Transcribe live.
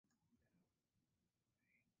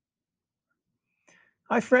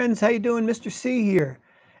Hi friends, how you doing? Mr. C here,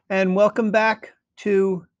 and welcome back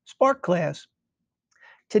to Spark Class.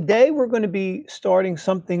 Today we're going to be starting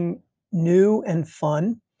something new and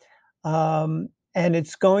fun, and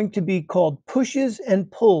it's going to be called pushes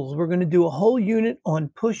and pulls. We're going to do a whole unit on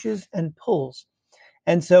pushes and pulls,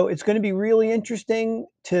 and so it's going to be really interesting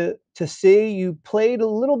to see. You played a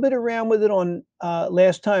little bit around with it on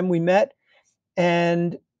last time we met,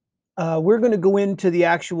 and we're going to go into the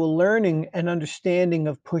actual learning and understanding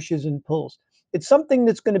of pushes and pulls. It's something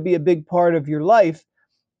that's going to be a big part of your life.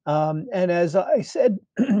 And as I said,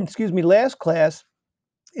 excuse me, last class,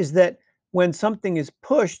 is that when something is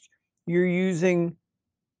pushed, you're using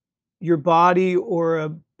your body or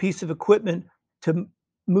a piece of equipment to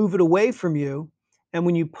move it away from you. And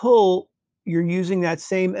when you pull, you're using that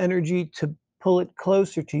same energy to pull it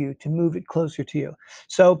closer to you, to move it closer to you.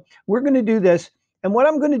 So we're going to do this. And what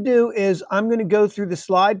I'm going to do is I'm going to go through the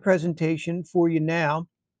slide presentation for you now.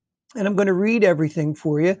 And I'm going to read everything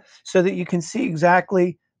for you so that you can see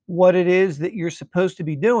exactly what it is that you're supposed to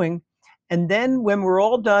be doing. And then when we're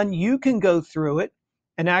all done, you can go through it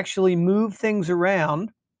and actually move things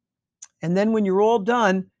around, and then when you're all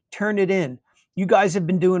done, turn it in. You guys have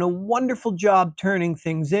been doing a wonderful job turning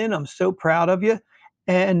things in. I'm so proud of you.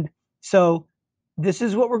 And so this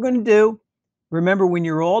is what we're going to do. Remember, when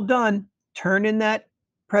you're all done, turn in that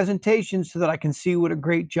presentation so that I can see what a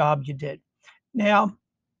great job you did. Now,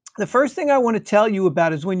 the first thing I want to tell you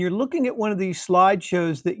about is when you're looking at one of these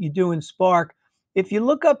slideshows that you do in Spark, if you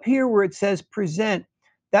look up here where it says present,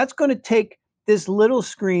 that's going to take this little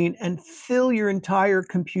screen and fill your entire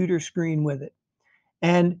computer screen with it.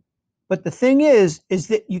 But the thing is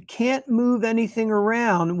that you can't move anything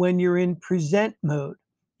around when you're in present mode.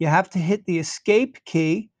 You have to hit the escape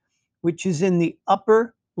key, which is in the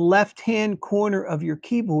upper left-hand corner of your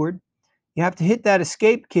keyboard. You have to hit that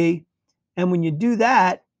escape key. And when you do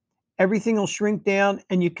that, everything will shrink down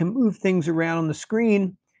and you can move things around on the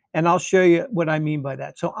screen. And I'll show you what I mean by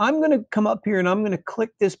that. So I'm going to come up here and I'm going to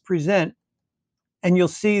click this present, and you'll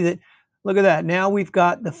see that, look at that. Now we've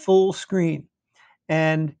got the full screen.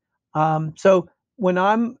 And so when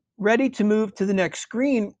I'm ready to move to the next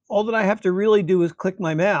screen, all that I have to really do is click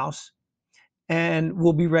my mouse and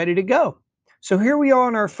we'll be ready to go. So here we are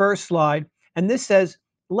on our first slide, and this says,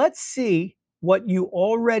 let's see what you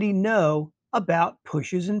already know about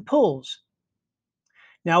pushes and pulls.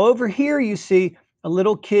 Now over here you see a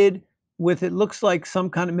little kid with, it looks like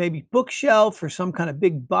some kind of maybe bookshelf or some kind of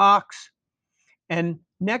big box. And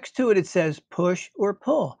next to it, it says push or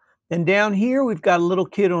pull. And down here, we've got a little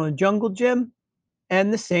kid on a jungle gym,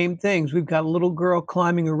 and the same things. We've got a little girl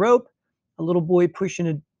climbing a rope, a little boy pushing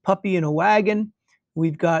a puppy in a wagon.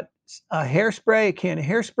 We've got a hairspray, a can of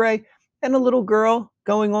hairspray, and a little girl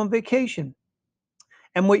going on vacation.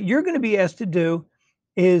 And what you're going to be asked to do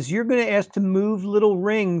is you're going to ask to move little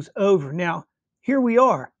rings over. Now, here we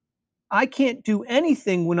are. I can't do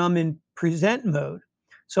anything when I'm in present mode.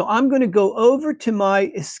 So I'm going to go over to my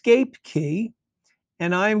escape key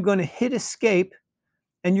and I'm going to hit escape.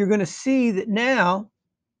 And you're going to see that now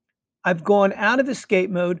I've gone out of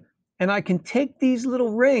escape mode and I can take these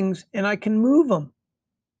little rings and I can move them.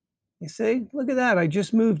 You see, look at that. I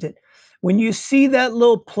just moved it. When you see that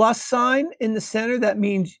little plus sign in the center, that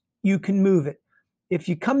means you can move it. If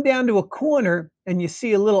you come down to a corner and you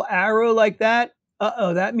see a little arrow like that,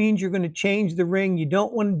 that means you're going to change the ring. You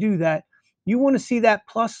don't want to do that. You want to see that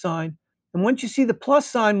plus sign. And once you see the plus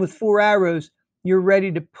sign with 4 arrows, you're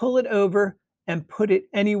ready to pull it over and put it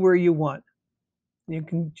anywhere you want. You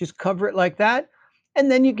can just cover it like that. And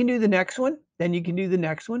then you can do the next one. Then you can do the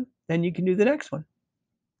next one. Then you can do the next one.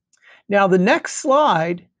 Now, the next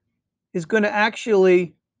slide is going to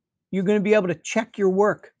actually, you're going to be able to check your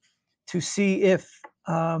work to see if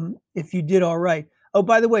you did all right. Oh,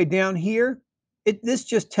 by the way, down here, this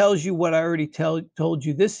just tells you what I already told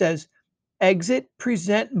you. This says exit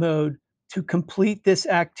present mode to complete this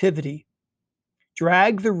activity.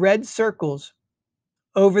 Drag the red circles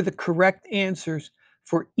over the correct answers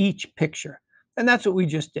for each picture. And that's what we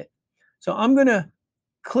just did. So I'm going to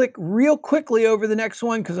click real quickly over the next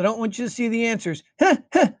one because I don't want you to see the answers.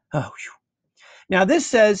 Oh, now this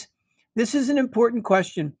says, this is an important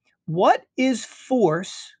question. What is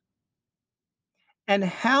force and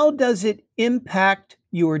how does it impact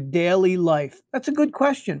your daily life? That's a good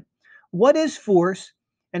question. What is force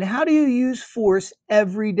and how do you use force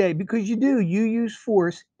every day? Because you use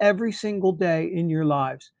force every single day in your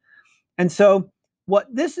lives. And so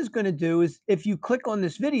what this is going to do is if you click on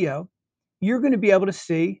this video, you're going to be able to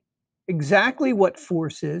see exactly what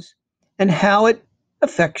force is and how it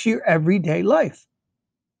affects your everyday life.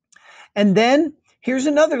 And then here's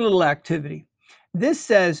another little activity. This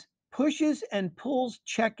says pushes and pulls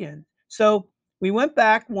check-in. So we went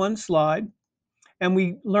back one slide and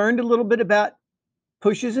we learned a little bit about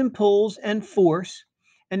pushes and pulls and force.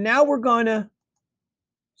 And now we're going to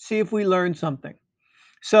see if we learned something.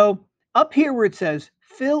 So up here where it says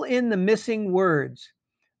fill in the missing words,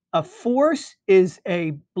 a force is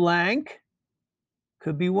a blank,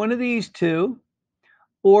 could be one of these two,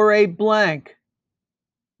 or a blank,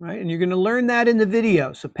 right? And you're going to learn that in the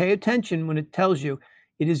video. So pay attention when it tells you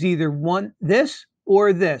it is either one, this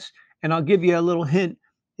or this. And I'll give you a little hint.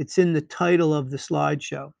 It's in the title of the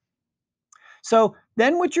slideshow. So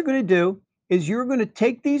then what you're going to do is you're going to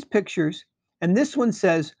take these pictures, and this one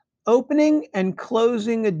says opening and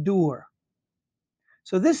closing a door.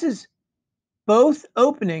 So this is both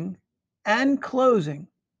opening and closing.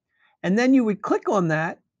 And then you would click on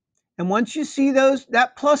that. And once you see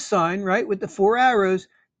that plus sign, right, with the 4 arrows,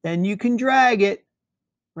 then you can drag it,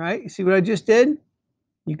 right? You see what I just did?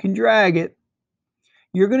 You can drag it.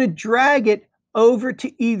 You're going to drag it over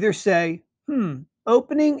to either say,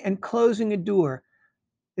 opening and closing a door.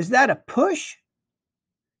 Is that a push?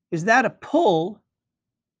 Is that a pull?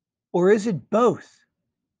 Or is it both?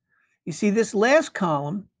 You see, this last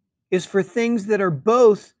column is for things that are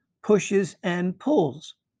both pushes and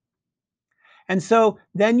pulls. And so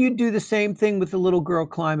then you do the same thing with the little girl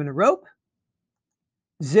climbing a rope,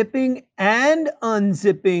 zipping and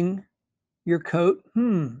unzipping your coat.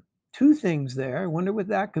 Two things there. I wonder what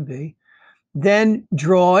that could be. Then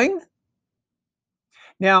drawing.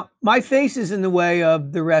 Now, my face is in the way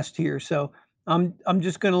of the rest here, so I'm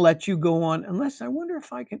just going to let you go on, unless I wonder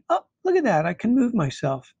if I can. Oh, look at that. I can move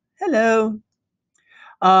myself. Hello.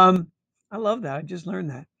 I love that. I just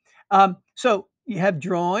learned that. So you have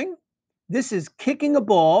drawing. This is kicking a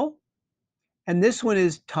ball. And this one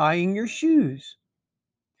is tying your shoes.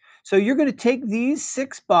 So you're going to take these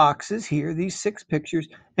 6 boxes here, these 6 pictures,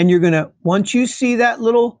 and you're going to, once you see that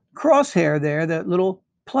little crosshair there, that little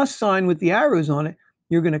plus sign with the arrows on it,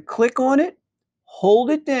 you're going to click on it,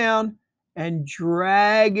 hold it down, and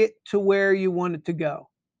drag it to where you want it to go.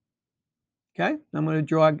 Okay, I'm going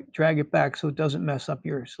to drag it back so it doesn't mess up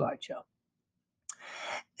your slideshow.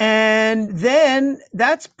 And then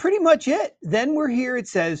that's pretty much it. Then we're here. It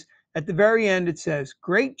says at the very end, it says,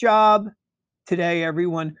 great job today,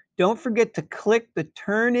 everyone. Don't forget to click the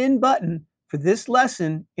turn in button for this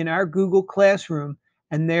lesson in our Google Classroom.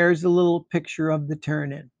 And there's a little picture of the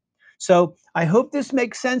turn in. So I hope this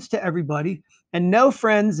makes sense to everybody. And know,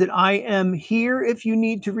 friends, that I am here if you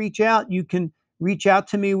need to reach out. You can reach out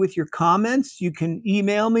to me with your comments. You can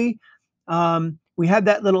email me. We had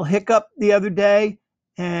that little hiccup the other day,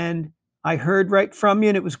 and I heard right from you,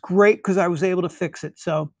 and it was great because I was able to fix it.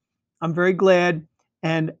 So I'm very glad,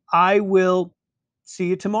 and I will see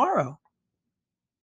you tomorrow.